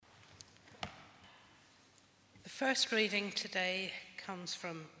First reading today comes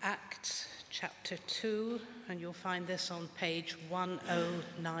from Acts chapter 2, and you'll find this on page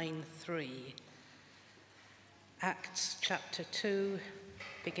 1093. Acts chapter 2,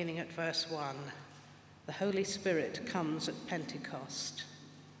 beginning at verse 1. The Holy Spirit comes at Pentecost.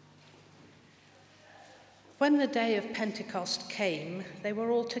 When the day of Pentecost came, they were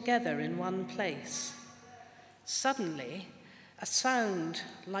all together in one place. Suddenly, a sound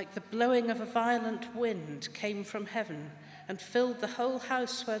like the blowing of a violent wind came from heaven and filled the whole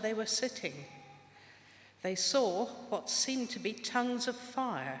house where they were sitting. They saw what seemed to be tongues of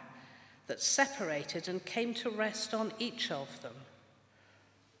fire that separated and came to rest on each of them.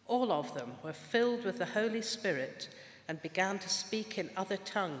 All of them were filled with the Holy Spirit and began to speak in other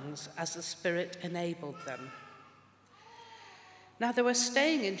tongues as the Spirit enabled them. Now there were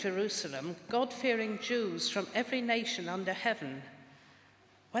staying in Jerusalem God-fearing Jews from every nation under heaven.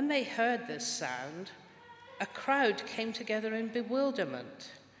 When they heard this sound, a crowd came together in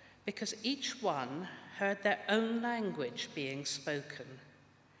bewilderment, because each one heard their own language being spoken.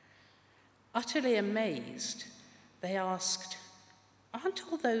 Utterly amazed, they asked, "Aren't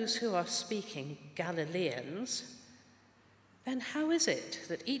all those who are speaking Galileans? Then how is it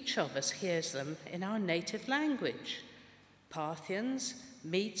that each of us hears them in our native language? Parthians,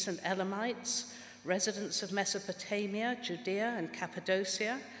 Medes and Elamites, residents of Mesopotamia, Judea and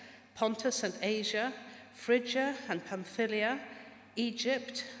Cappadocia, Pontus and Asia, Phrygia and Pamphylia,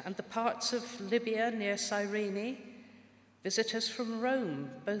 Egypt and the parts of Libya near Cyrene, visitors from Rome,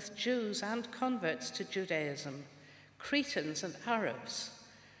 both Jews and converts to Judaism, Cretans and Arabs.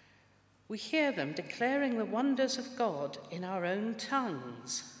 We hear them declaring the wonders of God in our own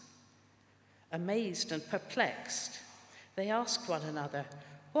tongues." Amazed and perplexed, they asked one another,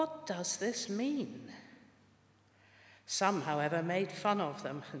 "What does this mean?" Some, however, made fun of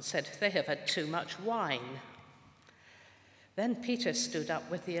them and said they have had too much wine. Then Peter stood up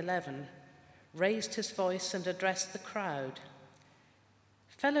with the 11, raised his voice and addressed the crowd.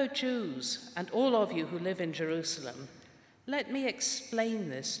 "Fellow Jews, and all of you who live in Jerusalem, let me explain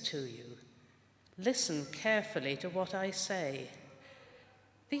this to you. Listen carefully to what I say.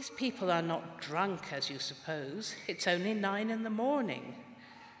 These people are not drunk, as you suppose. It's only 9 a.m.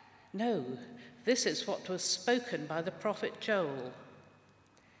 No, this is what was spoken by the prophet Joel.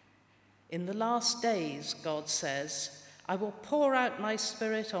 In the last days, God says, I will pour out my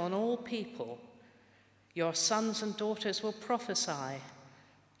spirit on all people. Your sons and daughters will prophesy.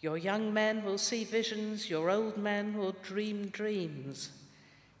 Your young men will see visions. Your old men will dream dreams.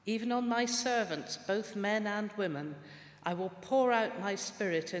 Even on my servants, both men and women, I will pour out my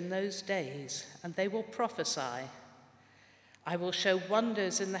spirit in those days, and they will prophesy. I will show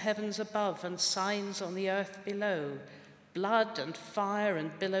wonders in the heavens above and signs on the earth below, blood and fire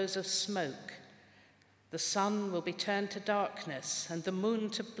and billows of smoke. The sun will be turned to darkness and the moon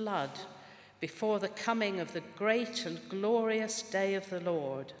to blood before the coming of the great and glorious day of the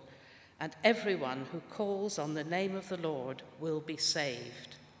Lord, and everyone who calls on the name of the Lord will be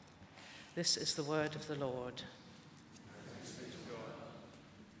saved." This is the word of the Lord.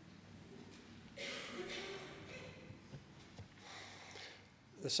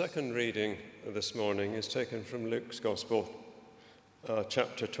 The second reading this morning is taken from Luke's Gospel,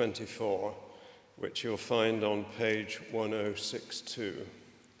 chapter 24, which you'll find on page 1062.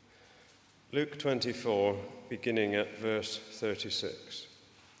 Luke 24, beginning at verse 36.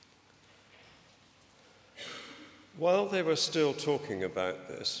 While they were still talking about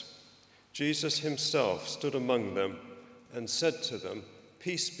this, Jesus himself stood among them and said to them,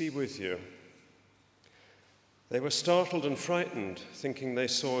 "Peace be with you." They were startled and frightened, thinking they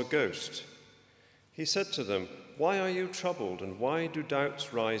saw a ghost. He said to them, "Why are you troubled, and why do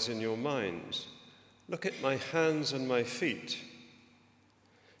doubts rise in your minds? Look at my hands and my feet.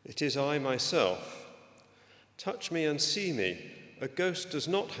 It is I myself. Touch me and see me. A ghost does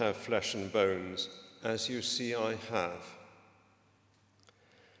not have flesh and bones, as you see I have."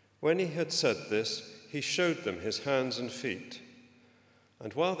 When he had said this, he showed them his hands and feet.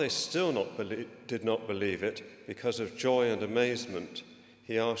 And while they still did not believe it, because of joy and amazement,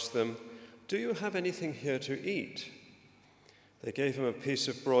 he asked them, "Do you have anything here to eat?" They gave him a piece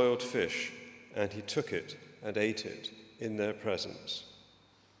of broiled fish, and he took it and ate it in their presence.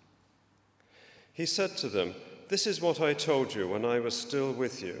 He said to them, "This is what I told you when I was still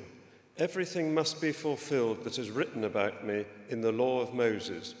with you. Everything must be fulfilled that is written about me in the law of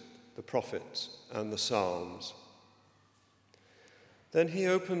Moses, the prophets, and the Psalms." Then he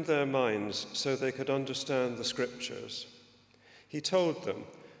opened their minds so they could understand the scriptures. He told them,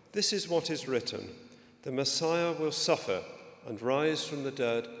 "This is what is written, the Messiah will suffer and rise from the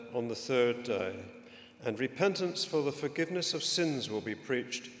dead on the third day, and repentance for the forgiveness of sins will be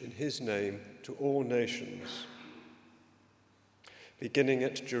preached in his name to all nations, beginning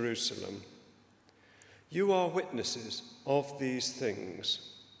at Jerusalem. You are witnesses of these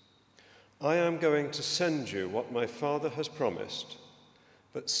things. I am going to send you what my Father has promised,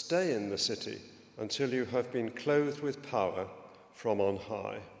 but stay in the city until you have been clothed with power from on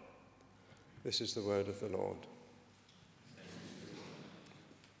high. This is the word of the Lord.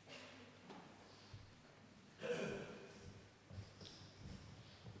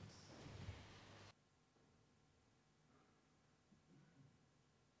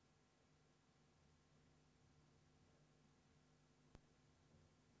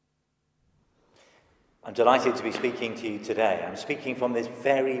 I'm delighted to be speaking to you today. I'm speaking from this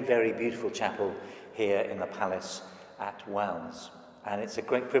very, very beautiful chapel here in the palace at Wells. And it's a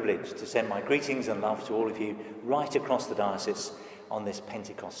great privilege to send my greetings and love to all of you right across the diocese on this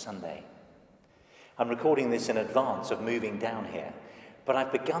Pentecost Sunday. I'm recording this in advance of moving down here, but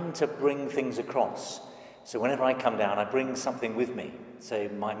I've begun to bring things across. So whenever I come down, I bring something with me. So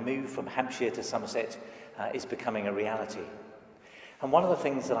my move from Hampshire to Somerset is becoming a reality. And one of the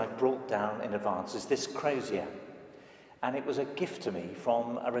things that I've brought down in advance is this crozier. And it was a gift to me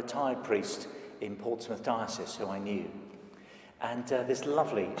from a retired priest in Portsmouth Diocese who I knew. And this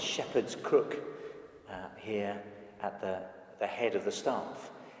lovely shepherd's crook here at the head of the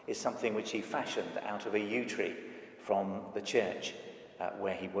staff is something which he fashioned out of a yew tree from the church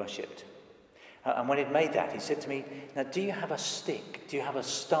where he worshipped. And when he'd made that, he said to me, "Now, do you have a stick? Do you have a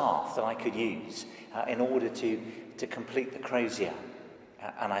staff that I could use in order to complete the crozier?"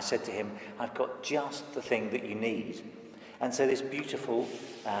 And I said to him, "I've got just the thing that you need." And so this beautiful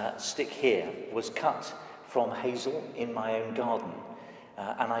stick here was cut from hazel in my own garden.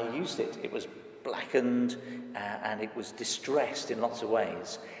 And I used it. It was blackened and it was distressed in lots of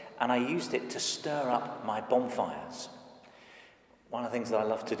ways. And I used it to stir up my bonfires. One of the things that I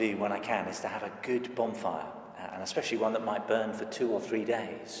love to do when I can is to have a good bonfire, and especially one that might burn for 2 or 3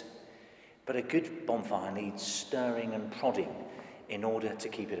 days. But a good bonfire needs stirring and prodding in order to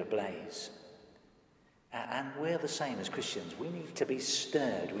keep it ablaze. And we're the same as Christians. We need to be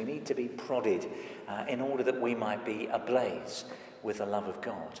stirred, we need to be prodded in order that we might be ablaze with the love of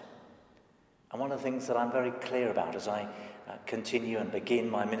God. And one of the things that I'm very clear about as I continue and begin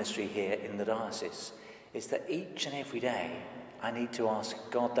my ministry here in the diocese is that each and every day I need to ask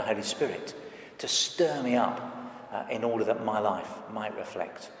God the Holy Spirit to stir me up in order that my life might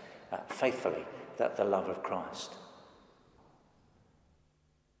reflect faithfully the love of Christ.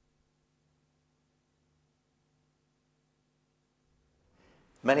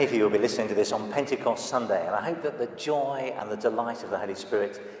 Many of you will be listening to this on Pentecost Sunday, and I hope that the joy and the delight of the Holy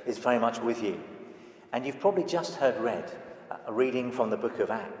Spirit is very much with you. And you've probably just heard read a reading from the book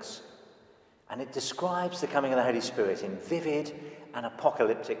of Acts, and it describes the coming of the Holy Spirit in vivid and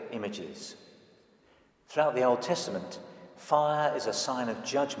apocalyptic images. Throughout the Old Testament, fire is a sign of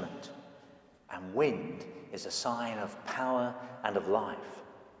judgment, and wind is a sign of power and of life.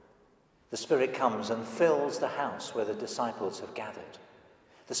 The Spirit comes and fills the house where the disciples have gathered.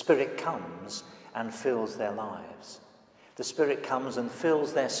 The Spirit comes and fills their lives. The Spirit comes and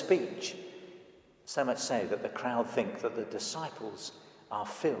fills their speech, so much so that the crowd think that the disciples are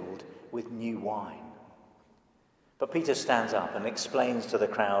filled with new wine. But Peter stands up and explains to the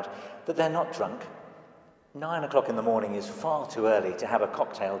crowd that they're not drunk. 9 o'clock in the morning is far too early to have a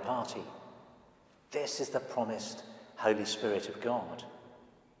cocktail party. This is the promised Holy Spirit of God.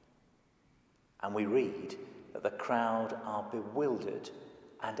 And we read that the crowd are bewildered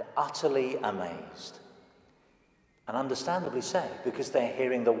and utterly amazed. And understandably so, because they're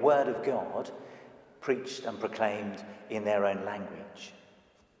hearing the word of God preached and proclaimed in their own language.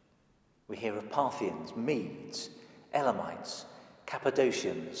 We hear of Parthians, Medes, Elamites,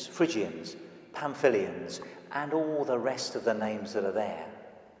 Cappadocians, Phrygians, Pamphylians, and all the rest of the names that are there.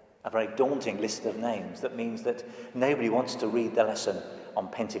 A very daunting list of names that means that nobody wants to read the lesson on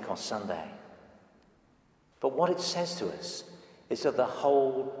Pentecost Sunday. But what it says to us is that the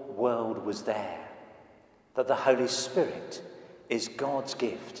whole world was there, that the Holy Spirit is God's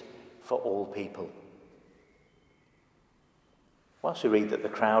gift for all people. Whilst we read that the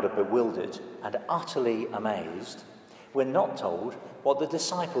crowd are bewildered and utterly amazed, we're not told what the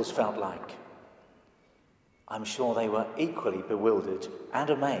disciples felt like. I'm sure they were equally bewildered and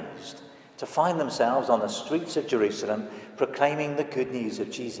amazed to find themselves on the streets of Jerusalem proclaiming the good news of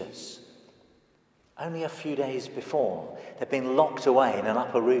Jesus. Only a few days before, they'd been locked away in an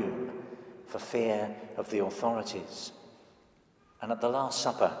upper room for fear of the authorities. And at the Last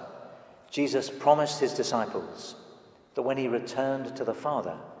Supper, Jesus promised his disciples that when he returned to the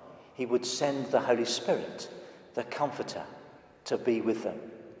Father, he he would send the Holy Spirit, the Comforter, to be with them.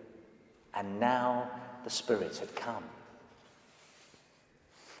 And now the Spirit had come.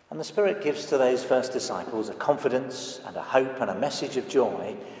 And the Spirit gives to those first disciples a confidence and a hope and a message of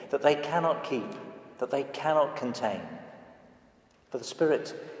joy that they cannot keep, that they cannot contain. For the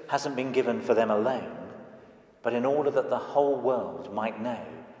Spirit hasn't been given for them alone, but in order that the whole world might know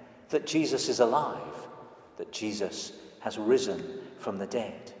that Jesus is alive, that Jesus has risen from the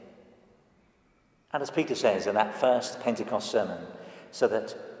dead. And as Peter says in that first Pentecost sermon, so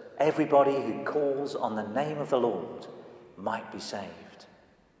that everybody who calls on the name of the Lord might be saved.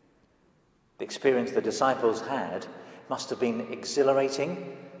 The experience the disciples had must have been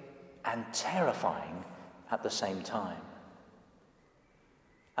exhilarating and terrifying at the same time.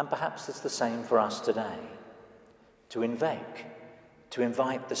 And perhaps it's the same for us today. To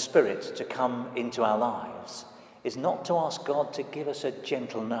invite the Spirit to come into our lives is not to ask God to give us a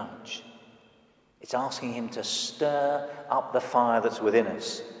gentle nudge. It's asking him to stir up the fire that's within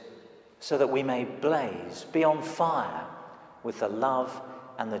us so that we may blaze, be on fire with the love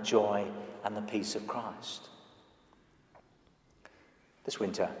and the joy and the peace of Christ. This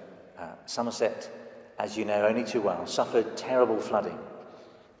winter, Somerset, as you know only too well, suffered terrible flooding,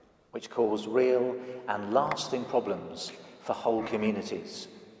 which caused real and lasting problems for whole communities.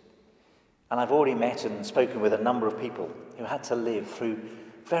 And I've already met and spoken with a number of people who had to live through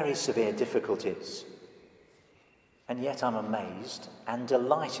very severe difficulties. And yet I'm amazed and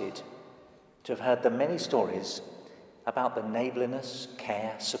delighted to have heard the many stories about the neighbourliness,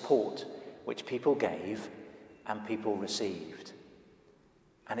 care, support which people gave and people received.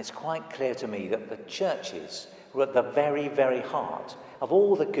 And it's quite clear to me that the churches were at the very, very heart of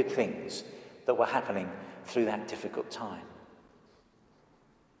all the good things that were happening through that difficult time.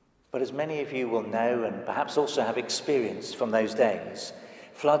 But as many of you will know and perhaps also have experienced from those days,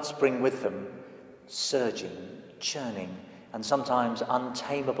 floods bring with them surging, churning, and sometimes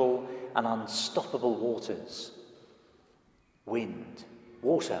untamable and unstoppable waters. Wind,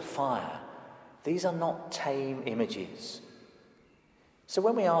 water, fire, these are not tame images. So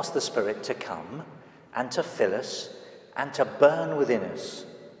when we ask the Spirit to come and to fill us and to burn within us,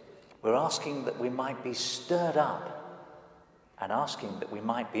 we're asking that we might be stirred up and asking that we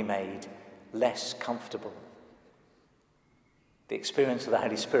might be made less comfortable. The experience of the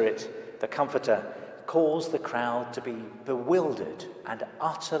Holy Spirit, the Comforter, caused the crowd to be bewildered and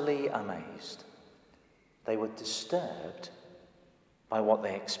utterly amazed. They were disturbed by what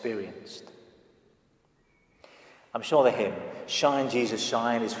they experienced. I'm sure the hymn, Shine, Jesus,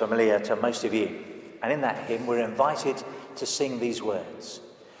 Shine, is familiar to most of you. And in that hymn, we're invited to sing these words.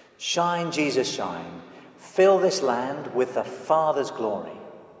 Shine, Jesus, shine. Fill this land with the Father's glory.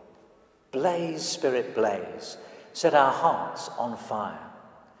 Blaze, Spirit, blaze. Set our hearts on fire.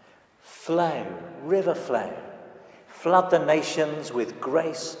 Flow, river flow. Flood the nations with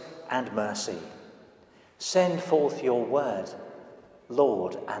grace and mercy. Send forth your word,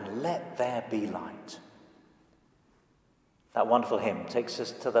 Lord, and let there be light. That wonderful hymn takes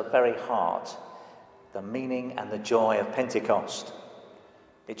us to the very heart, the meaning and the joy of Pentecost.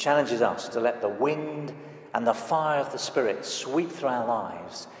 It challenges us to let the wind and the fire of the Spirit sweep through our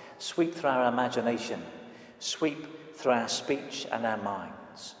lives, sweep through our imagination, sweep through our speech and our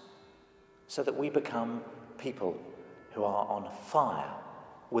minds, so that we become people who are on fire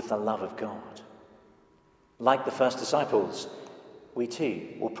with the love of God. Like the first disciples, we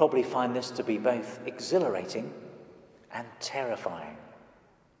too will probably find this to be both exhilarating and terrifying.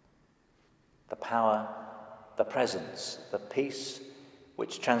 The power, the presence, the peace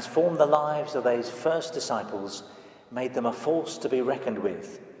which transformed the lives of those first disciples made them a force to be reckoned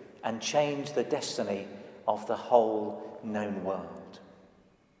with and changed the destiny of the whole known world.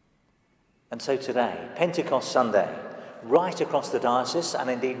 And so today, Pentecost Sunday, right across the diocese and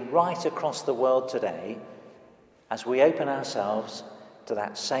indeed right across the world today, as we open ourselves to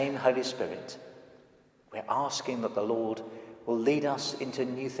that same Holy Spirit, we're asking that the Lord will lead us into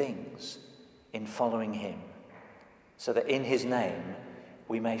new things in following him, so that in his name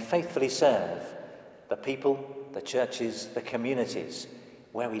we may faithfully serve the people, the churches, the communities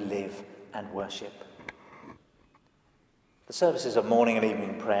where we live and worship. The services of morning and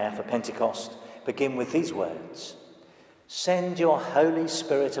evening prayer for Pentecost begin with these words: Send your Holy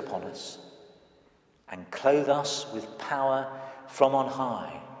Spirit upon us and clothe us with power from on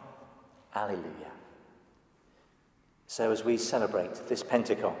high. Alleluia. So as we celebrate this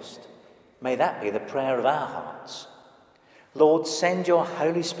Pentecost, may that be the prayer of our hearts. Lord, send your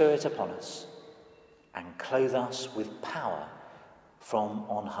Holy Spirit upon us and clothe us with power from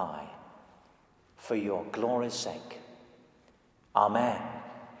on high, for your glory's sake. Amen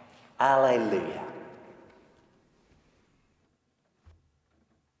Alleluia.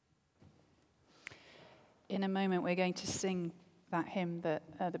 In a moment, we're going to sing that hymn that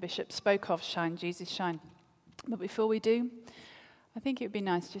the bishop spoke of, Shine, Jesus, Shine. But before we do, I think it would be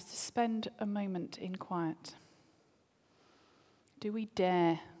nice just to spend a moment in quiet. Do we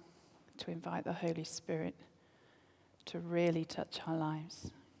dare to invite the Holy Spirit to really touch our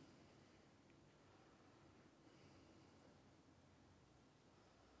lives?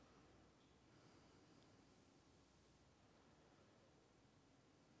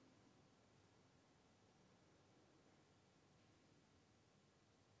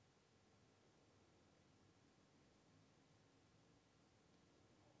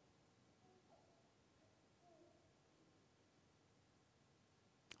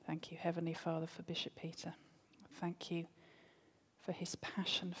 Thank you, Heavenly Father, for Bishop Peter. Thank you for his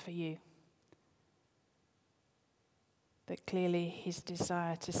passion for you. That clearly his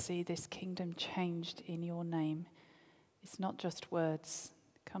desire to see this kingdom changed in your name is not just words,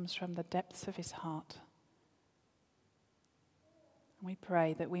 it comes from the depths of his heart. And we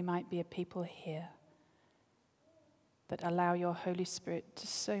pray that we might be a people here that allow your Holy Spirit to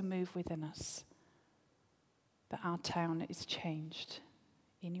so move within us that our town is changed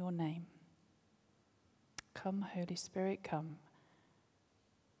in your name. Come, Holy Spirit, come.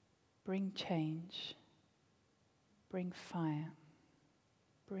 Bring change. Bring fire.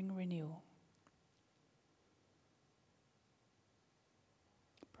 Bring renewal.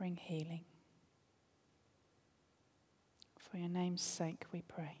 Bring healing. For your name's sake we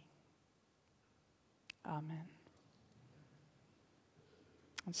pray. Amen.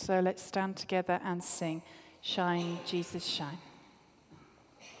 And so let's stand together and sing, Shine, Jesus, Shine.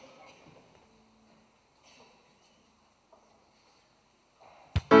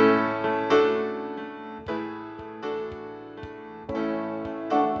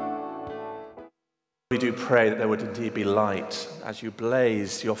 We do pray that there would indeed be light as you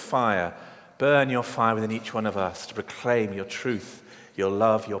blaze your fire, burn your fire within each one of us to proclaim your truth, your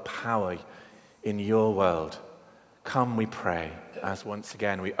love, your power in your world. Come, we pray, as once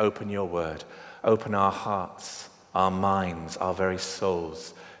again we open your word, open our hearts, our minds, our very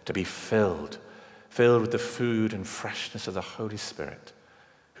souls to be filled with the food and freshness of the Holy Spirit,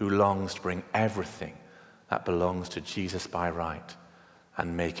 who longs to bring everything that belongs to Jesus by right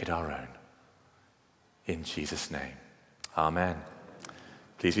and make it our own. In Jesus' name, amen.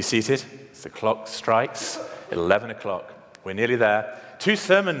 Please be seated. As the clock strikes 11 o'clock. We're nearly there. 2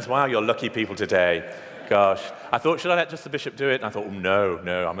 sermons. Wow, you're lucky people today. Gosh. I thought, should I let just the bishop do it? And I thought, no,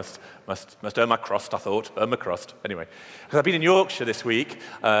 I must earn my crust, I thought. Earn my crust. Anyway, because I've been in Yorkshire this week.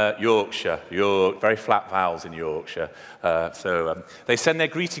 York, very flat vowels in Yorkshire. So they send their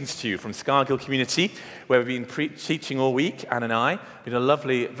greetings to you from Scargill Community, where we've been teaching all week, Anne and I. It's been a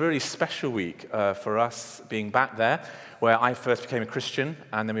lovely, really special week for us being back there, where I first became a Christian,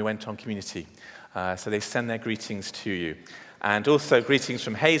 and then we went on community. So they send their greetings to you. And also greetings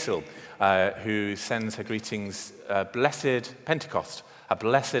from Hazel, who sends her greetings, blessed Pentecost, a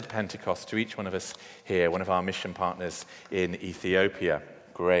blessed Pentecost to each one of us here, one of our mission partners in Ethiopia.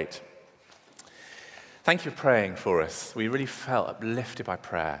 Great. Thank you for praying for us. We really felt uplifted by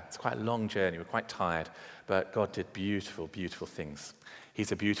prayer. It's quite a long journey. We're quite tired, but God did beautiful, beautiful things.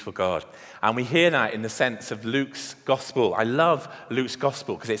 He's a beautiful God. And we hear that in the sense of Luke's gospel. I love Luke's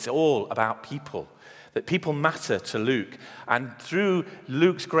gospel because it's all about people. That people matter to Luke. And through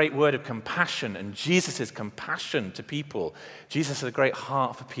Luke's great word of compassion and Jesus' compassion to people, Jesus has a great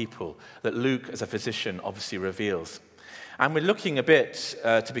heart for people that Luke, as a physician, obviously reveals. And we're looking a bit,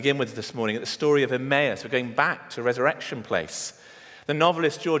 to begin with this morning, at the story of Emmaus. We're going back to Resurrection Place. The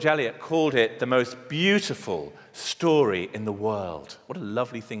novelist George Eliot called it the most beautiful story in the world. What a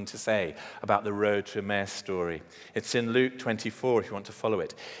lovely thing to say about the road to Emmaus story. It's in Luke 24 if you want to follow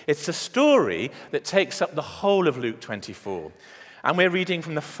it. It's a story that takes up the whole of Luke 24. And we're reading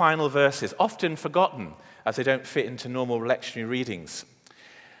from the final verses, often forgotten as they don't fit into normal lectionary readings.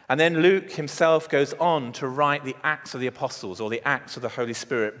 And then Luke himself goes on to write the Acts of the Apostles, or the Acts of the Holy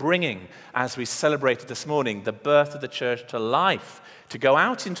Spirit, bringing, as we celebrated this morning, the birth of the church to life, to go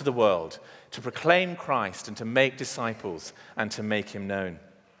out into the world, to proclaim Christ and to make disciples and to make him known.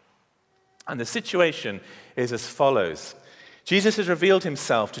 And the situation is as follows. Jesus has revealed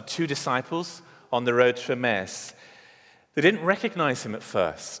himself to 2 disciples on the road to Emmaus. They didn't recognize him at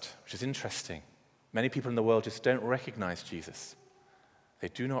first, which is interesting. Many people in the world just don't recognize Jesus. They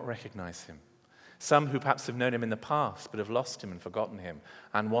do not recognize him. Some who perhaps have known him in the past but have lost him and forgotten him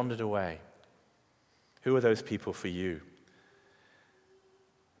and wandered away. Who are those people for you?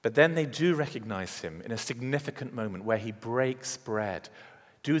 But then they do recognize him in a significant moment where he breaks bread.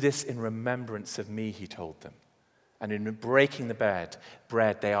 Do this in remembrance of me, he told them. And in breaking the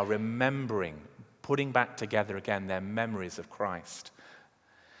bread, they are remembering, putting back together again their memories of Christ.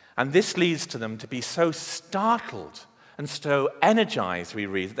 And this leads to them to be so startled and so energized, we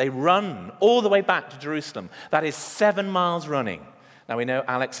read, that they run all the way back to Jerusalem. That is 7 miles running. Now, we know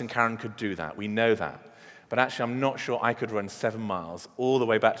Alex and Karen could do that. We know that. But actually, I'm not sure I could run 7 miles all the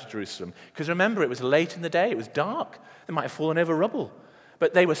way back to Jerusalem. Because remember, it was late in the day. It was dark. They might have fallen over rubble.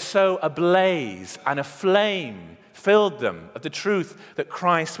 But they were so ablaze, and a flame filled them of the truth that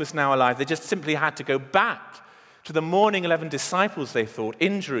Christ was now alive. They just simply had to go back to the morning 11 disciples, they thought,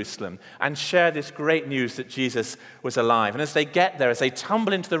 in Jerusalem, and share this great news that Jesus was alive. And as they get there, as they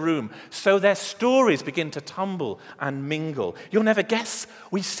tumble into the room, so their stories begin to tumble and mingle. You'll never guess,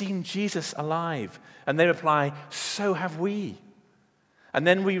 we've seen Jesus alive. And they reply, so have we. And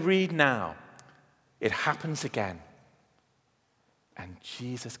then we read now, it happens again. And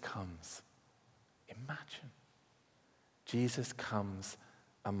Jesus comes. Imagine. Jesus comes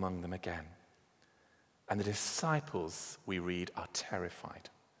among them again. And the disciples, we read, are terrified.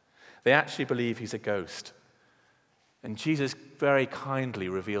 They actually believe he's a ghost. And Jesus very kindly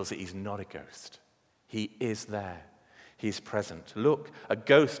reveals that he's not a ghost. He is there. He's present. Look, a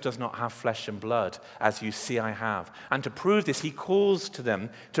ghost does not have flesh and blood, as you see I have. And to prove this, he calls to them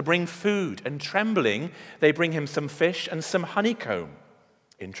to bring food. And trembling, they bring him some fish and some honeycomb.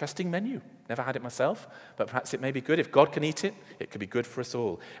 Interesting menu. Never had it myself, but perhaps it may be good. If God can eat it, it could be good for us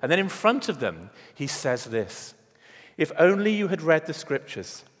all. And then in front of them, he says this, if only you had read the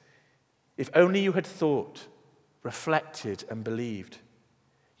scriptures, if only you had thought, reflected, and believed,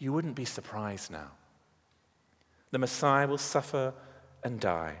 you wouldn't be surprised now. The Messiah will suffer and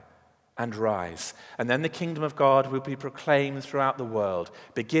die and rise, and then the kingdom of God will be proclaimed throughout the world,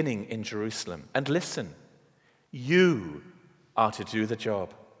 beginning in Jerusalem. And listen, you are to do the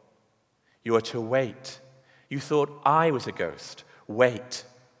job. You are to wait. You thought I was a ghost. Wait,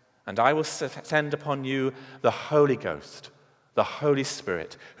 and I will send upon you the Holy Ghost, the Holy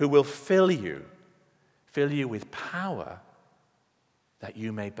Spirit, who will fill you with power that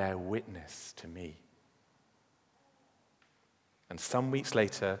you may bear witness to me. And some weeks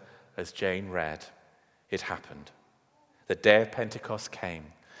later, as Jane read, it happened. The day of Pentecost came,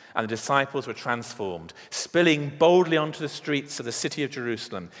 and the disciples were transformed, spilling boldly onto the streets of the city of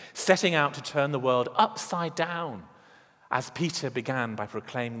Jerusalem, setting out to turn the world upside down, as Peter began by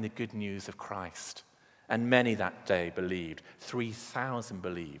proclaiming the good news of Christ. And many that day believed. 3,000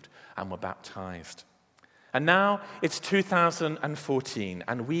 believed and were baptized. And now it's 2014,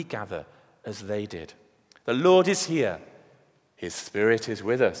 and we gather as they did. The Lord is here. His Spirit is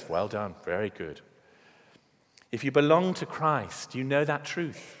with us. Well done. Very good. If you belong to Christ, you know that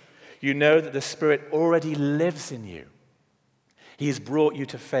truth. You know that the Spirit already lives in you. He has brought you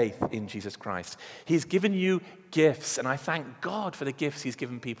to faith in Jesus Christ. He's given you gifts, and I thank God for the gifts he's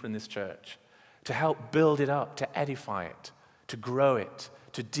given people in this church to help build it up, to edify it, to grow it,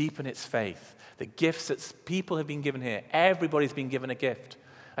 to deepen its faith. The gifts that people have been given here, everybody's been given a gift.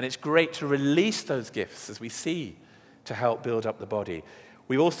 And it's great to release those gifts as we see to help build up the body.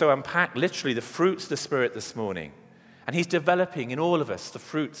 We also unpacked literally the fruits of the Spirit this morning. And he's developing in all of us the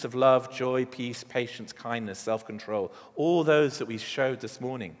fruits of love, joy, peace, patience, kindness, self-control, all those that we showed this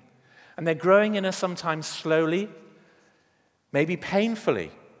morning. And they're growing in us sometimes slowly, maybe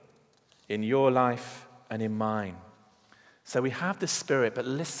painfully, in your life and in mine. So we have the Spirit, but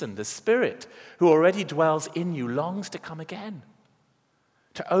listen, the Spirit who already dwells in you longs to come again,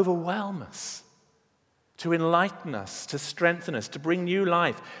 to overwhelm us, to enlighten us, to strengthen us, to bring new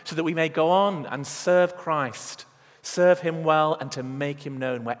life, so that we may go on and serve Christ, serve him well, and to make him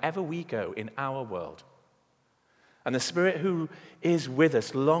known wherever we go in our world. And the Spirit who is with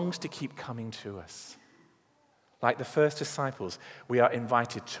us longs to keep coming to us. Like the first disciples, we are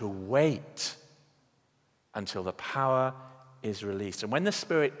invited to wait until the power is released. And when the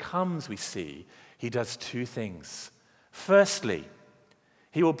Spirit comes, we see, he does two things. Firstly,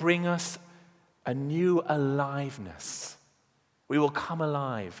 he will bring us a new aliveness. We will come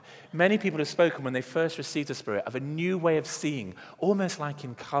alive. Many people have spoken when they first received the Spirit of a new way of seeing, almost like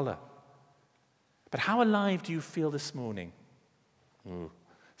in color. But how alive do you feel this morning?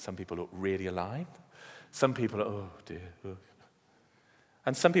 Some people look really alive. Some people are, oh dear. Oh.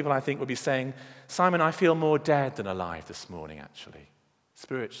 And some people, I think, would be saying, Simon, I feel more dead than alive this morning, actually.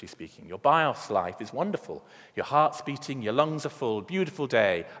 Spiritually speaking. Your bios life is wonderful. Your heart's beating, your lungs are full, beautiful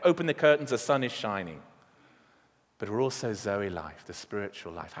day. Open the curtains, the sun is shining. But we're also Zoe life, the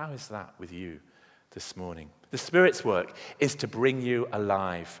spiritual life. How is that with you this morning? The Spirit's work is to bring you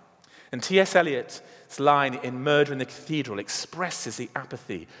alive. And T.S. Eliot's line in Murder in the Cathedral expresses the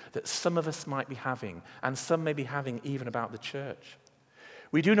apathy that some of us might be having, and some may be having even about the church.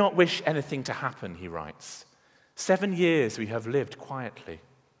 We do not wish anything to happen, he writes. 7 years we have lived quietly,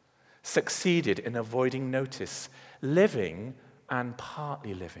 succeeded in avoiding notice, living and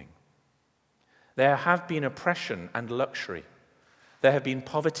partly living. There have been oppression and luxury. There have been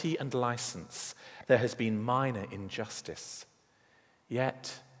poverty and license. There has been minor injustice.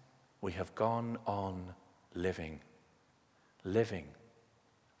 Yet we have gone on living, living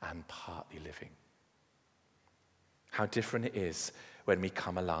and partly living. How different it is when we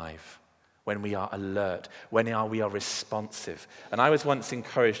come alive, when we are alert, when we are responsive. And I was once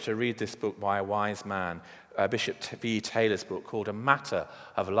encouraged to read this book by a wise man, Bishop V. Taylor's book called A Matter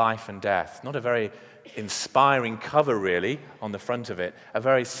of Life and Death. Not a very inspiring cover, really, on the front of it, a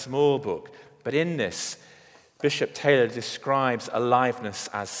very small book. But in this, Bishop Taylor describes aliveness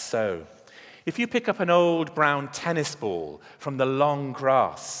as so. If you pick up an old brown tennis ball from the long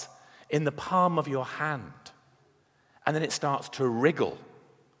grass in the palm of your hand, and then it starts to wriggle,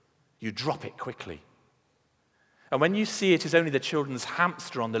 you drop it quickly. And when you see it is only the children's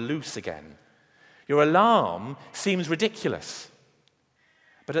hamster on the loose again, your alarm seems ridiculous.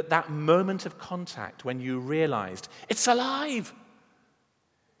 But at that moment of contact, when you realized, it's alive,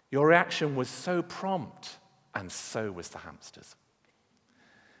 your reaction was so prompt, and so was the hamster's.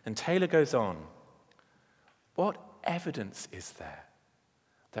 And Taylor goes on, what evidence is there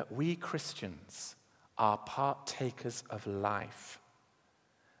that we Christians are partakers of life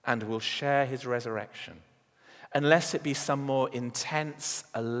and will share his resurrection, unless it be some more intense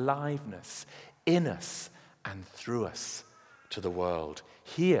aliveness in us and through us to the world,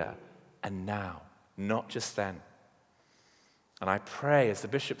 here and now, not just then. And I pray, as the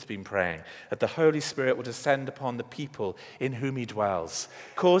bishop's been praying, that the Holy Spirit will descend upon the people in whom he dwells,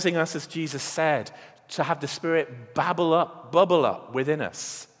 causing us, as Jesus said, to have the Spirit bubble up within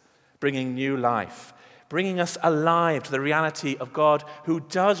us, bringing new life, bringing us alive to the reality of God who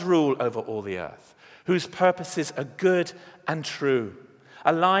does rule over all the earth, whose purposes are good and true,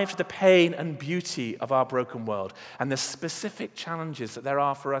 alive to the pain and beauty of our broken world and the specific challenges that there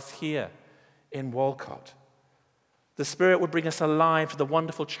are for us here in Walcott. The Spirit would bring us alive to the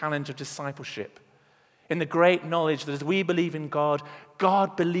wonderful challenge of discipleship, in the great knowledge that as we believe in God,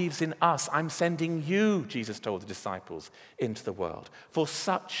 God believes in us. I'm sending you, Jesus told the disciples, into the world for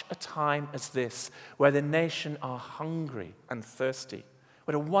such a time as this, where the nation are hungry and thirsty.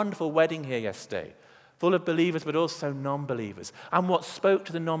 We had a wonderful wedding here yesterday, full of believers but also non-believers. And what spoke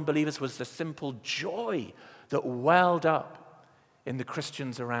to the non-believers was the simple joy that welled up in the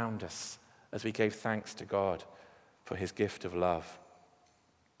Christians around us as we gave thanks to God for his gift of love.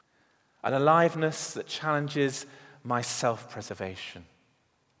 An aliveness that challenges my self-preservation,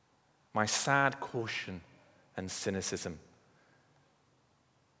 my sad caution and cynicism.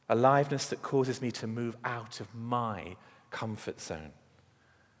 Aliveness that causes me to move out of my comfort zone,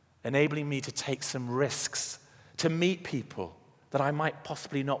 enabling me to take some risks, to meet people that I might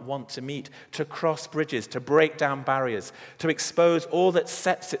possibly not want to meet, to cross bridges, to break down barriers, to expose all that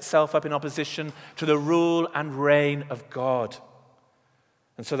sets itself up in opposition to the rule and reign of God.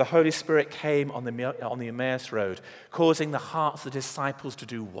 And so the Holy Spirit came on the Emmaus Road, causing the hearts of the disciples to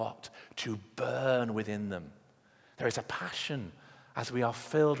do what? To burn within them. There is a passion as we are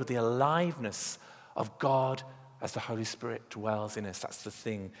filled with the aliveness of God as the Holy Spirit dwells in us. That's the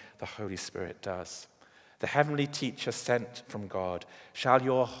thing the Holy Spirit does. The heavenly teacher sent from God shall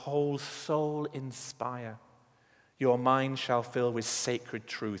your whole soul inspire. Your mind shall fill with sacred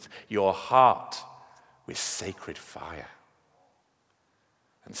truth, your heart with sacred fire.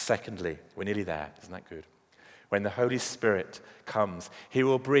 And secondly, we're nearly there, isn't that good? When the Holy Spirit comes, he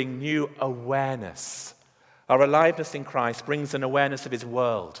will bring new awareness. Our aliveness in Christ brings an awareness of his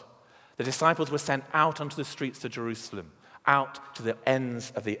world. The disciples were sent out onto the streets of Jerusalem, out to the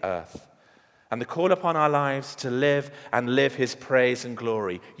ends of the earth. And the call upon our lives to live and live his praise and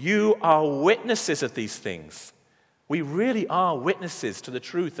glory. You are witnesses of these things. We really are witnesses to the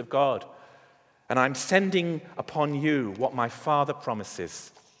truth of God. And I'm sending upon you what my Father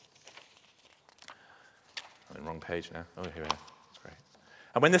promises. I'm on the wrong page now. Oh, here we are. That's great.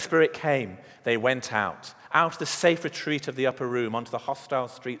 And when the Spirit came, they went out of the safe retreat of the upper room onto the hostile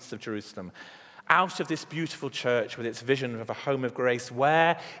streets of Jerusalem, out of this beautiful church with its vision of a home of grace,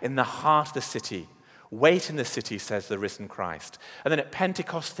 where in the heart of the city, wait in the city, says the risen Christ. And then at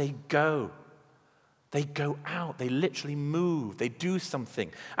Pentecost they go. They go out, they literally move, they do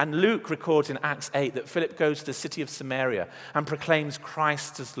something. And Luke records in Acts 8 that Philip goes to the city of Samaria and proclaims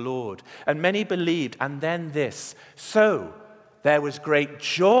Christ as Lord. And many believed, and then this. So there was great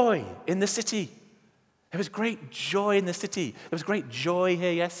joy in the city. There was great joy in the city. There was great joy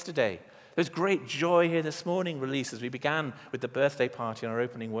here yesterday. There was great joy here this morning, release, as we began with the birthday party and our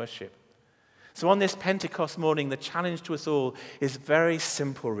opening worship. So on this Pentecost morning, the challenge to us all is very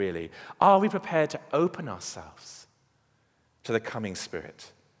simple, really. Are we prepared to open ourselves to the coming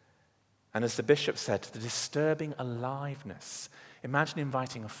Spirit? And as the bishop said, to the disturbing aliveness. Imagine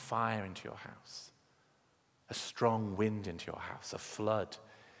inviting a fire into your house, a strong wind into your house, a flood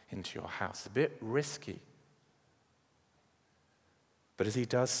into your house. A bit risky. But as he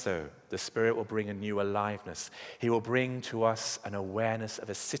does so, the Spirit will bring a new aliveness. He will bring to us an awareness of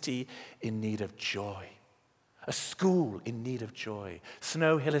a city in need of joy, a school in need of joy,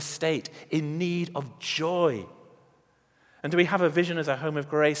 Snow Hill Estate in need of joy. And do we have a vision as a home of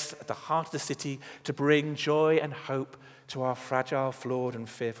grace at the heart of the city to bring joy and hope to our fragile, flawed, and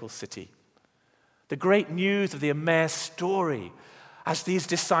fearful city? The great news of the Emmaus story, as these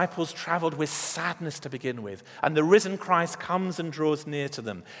disciples traveled with sadness to begin with, and the risen Christ comes and draws near to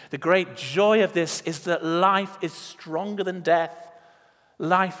them. The great joy of this is that life is stronger than death.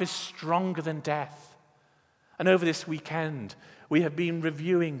 Life is stronger than death. And over this weekend, we have been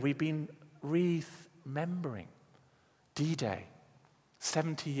reviewing, we've been remembering D-Day,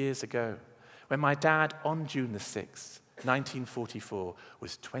 70 years ago, when my dad, on June the 6th, 1944,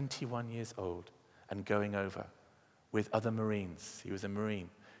 was 21 years old and going over with other Marines. He was a Marine,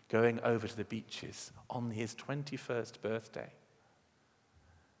 going over to the beaches on his 21st birthday.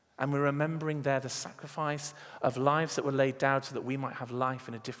 And we're remembering there the sacrifice of lives that were laid down so that we might have life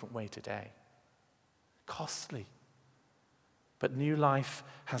in a different way today. Costly. But new life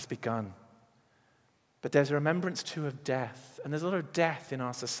has begun. But there's a remembrance too of death. And there's a lot of death in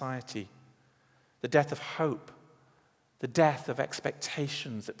our society. The death of hope. The death of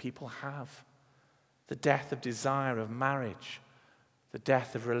expectations that people have. The death of desire of marriage, the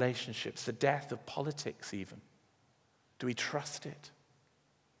death of relationships, the death of politics even. Do we trust it?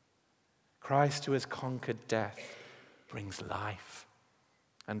 Christ, who has conquered death, brings life,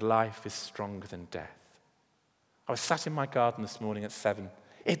 and life is stronger than death. I was sat in my garden this morning at 7.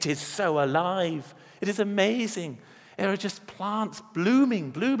 It is so alive. It is amazing. There are just plants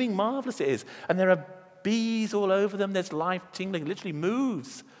blooming marvelous it is. And there are bees all over them. There's life tingling, it literally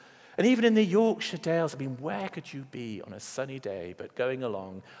moves. And even in the Yorkshire Dales, where could you be on a sunny day but going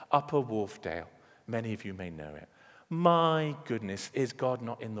along Upper Wharfdale? Many of you may know it. My goodness, is God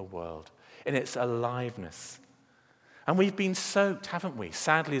not in the world, in its aliveness? And we've been soaked, haven't we?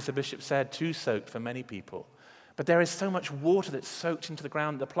 Sadly, as the bishop said, too soaked for many people. But there is so much water that's soaked into the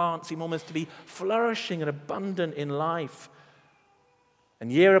ground. The plants seem almost to be flourishing and abundant in life.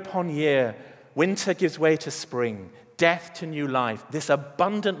 And year upon year, winter gives way to spring, death to new life, this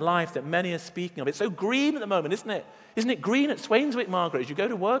abundant life that many are speaking of. It's so green at the moment, isn't it? Isn't it green at Swainswick, Margaret, as you go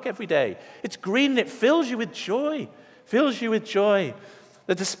to work every day? It's green and it fills you with joy,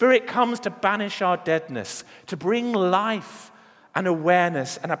 that the Spirit comes to banish our deadness, to bring life and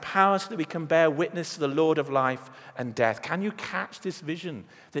awareness and a power so that we can bear witness to the Lord of life and death. Can you catch this vision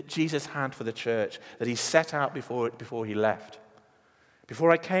that Jesus had for the church, that he set out before he left?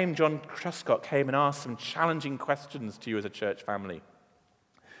 Before I came, John Truscott came and asked some challenging questions to you as a church family.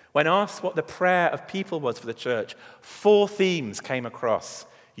 When asked what the prayer of people was for the church, 4 themes came across: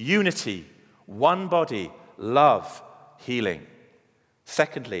 unity, one body, love, healing.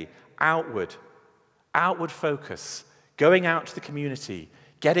 Secondly, outward focus, going out to the community,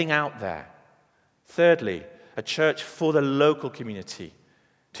 getting out there. Thirdly, a church for the local community,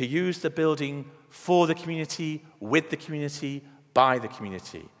 to use the building for the community, with the community, by the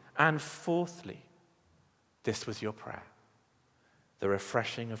community. And fourthly, this was your prayer: the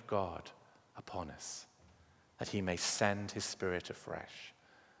refreshing of God upon us, that he may send his Spirit afresh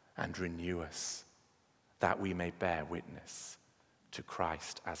and renew us, that we may bear witness to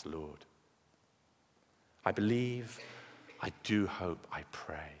Christ as Lord. I believe, I do hope, I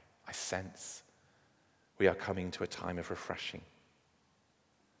pray, I sense we are coming to a time of refreshing.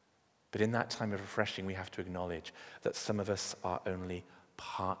 But in that time of refreshing, we have to acknowledge that some of us are only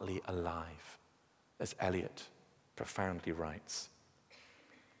partly alive, as Eliot profoundly writes.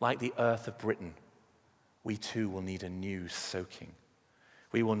 Like the earth of Britain, we too will need a new soaking.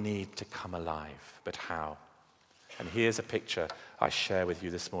 We will need to come alive, but how? And here's a picture I share with you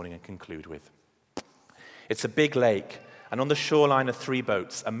this morning and conclude with. It's a big lake, and on the shoreline are 3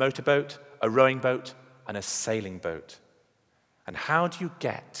 boats: a motorboat, a rowing boat, and a sailing boat. And how do you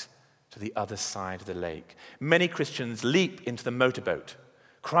get to the other side of the lake? Many Christians leap into the motorboat.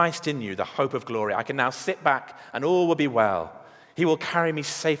 Christ in you, the hope of glory. I can now sit back and all will be well. He will carry me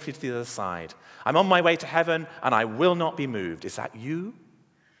safely to the other side. I'm on my way to heaven, and I will not be moved. Is that you?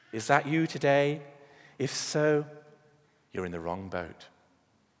 Is that you today? If so, you're in the wrong boat.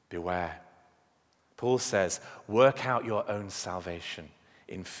 Beware. Paul says, work out your own salvation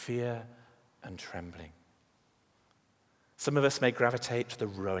in fear and trembling. Some of us may gravitate to the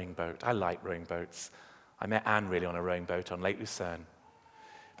rowing boat. I like rowing boats. I met Anne really on a rowing boat on Lake Lucerne.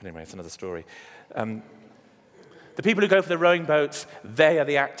 But anyway, it's another story. The people who go for the rowing boats, they are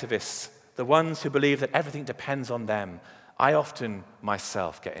the activists, the ones who believe that everything depends on them. I often,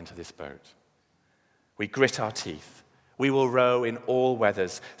 myself, get into this boat. We grit our teeth. We will row in all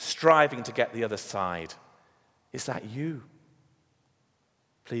weathers, striving to get the other side. Is that you?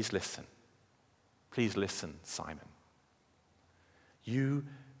 Please listen. Please listen, Simon. You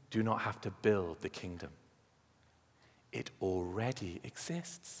do not have to build the kingdom. It already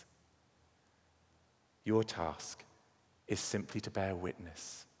exists. Your task is simply to bear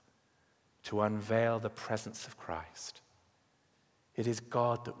witness, to unveil the presence of Christ. It is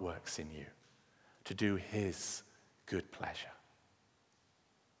God that works in you to do his good pleasure.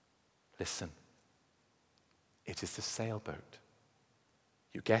 Listen, it is the sailboat.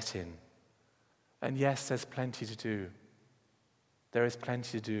 You get in, and yes, there's plenty to do. There is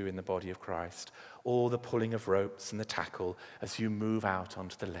plenty to do in the body of Christ, all the pulling of ropes and the tackle as you move out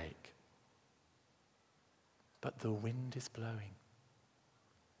onto the lake. But the wind is blowing,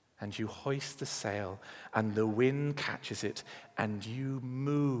 and you hoist the sail, and the wind catches it, and you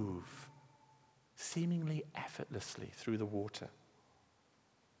move seemingly effortlessly through the water.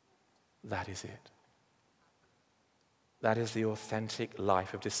 That is it. That is the authentic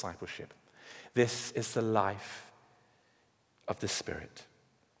life of discipleship. This is the life of the Spirit.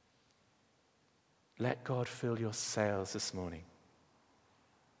 Let God fill your sails this morning.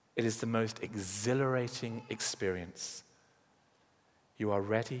 It is the most exhilarating experience. You are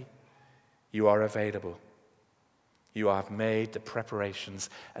ready. You are available. You have made the preparations,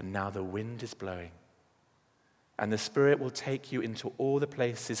 and now the wind is blowing. And the Spirit will take you into all the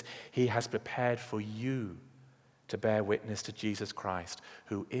places he has prepared for you to bear witness to Jesus Christ,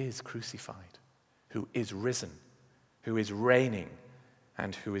 who is crucified, who is risen, who is reigning,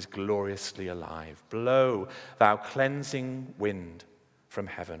 and who is gloriously alive. Blow, thou cleansing wind from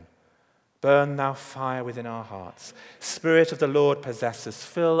heaven. Burn thou fire within our hearts. Spirit of the Lord possess us.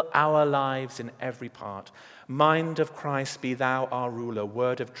 Fill our lives in every part. Mind of Christ, be thou our ruler.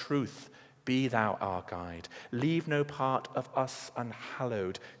 Word of truth, be thou our guide. Leave no part of us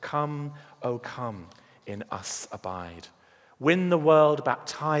unhallowed. Come, O come, in us abide. Win the world,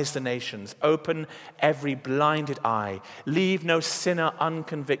 baptize the nations. Open every blinded eye. Leave no sinner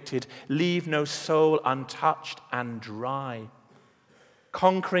unconvicted. Leave no soul untouched and dry.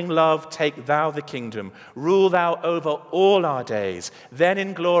 Conquering love, take thou the kingdom. Rule thou over all our days. Then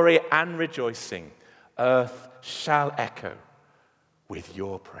in glory and rejoicing, earth shall echo with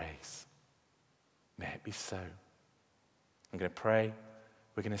your praise. May it be so. I'm going to pray,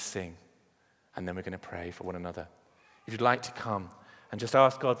 we're going to sing, and then we're going to pray for one another. If you'd like to come and just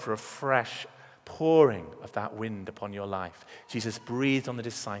ask God for a fresh pouring of that wind upon your life. Jesus breathed on the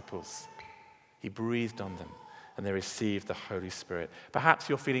disciples. He breathed on them, and they received the Holy Spirit. Perhaps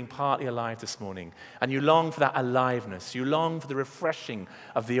you're feeling partly alive this morning, and you long for that aliveness. You long for the refreshing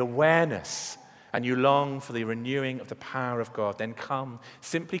of the awareness, and you long for the renewing of the power of God. Then come,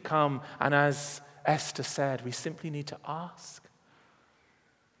 simply come, and as Esther said, we simply need to ask.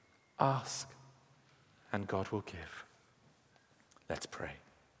 Ask, and God will give. Let's pray.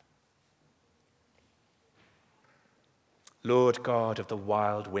 Lord God of the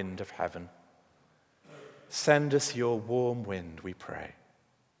wild wind of heaven, send us your warm wind, we pray.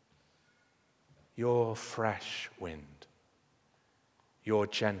 Your fresh wind, your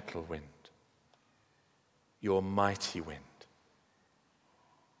gentle wind, your mighty wind.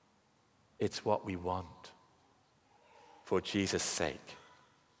 It's what we want for Jesus' sake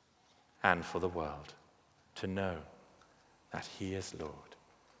and for the world to know that he is Lord,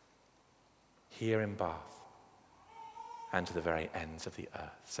 here in Bath and to the very ends of the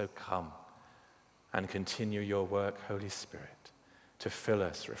earth. So come and continue your work, Holy Spirit, to fill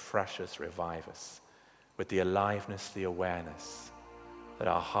us, refresh us, revive us with the aliveness, the awareness that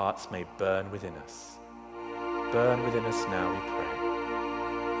our hearts may burn within us. Burn within us now, we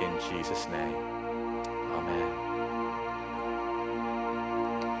pray. In Jesus' name, amen.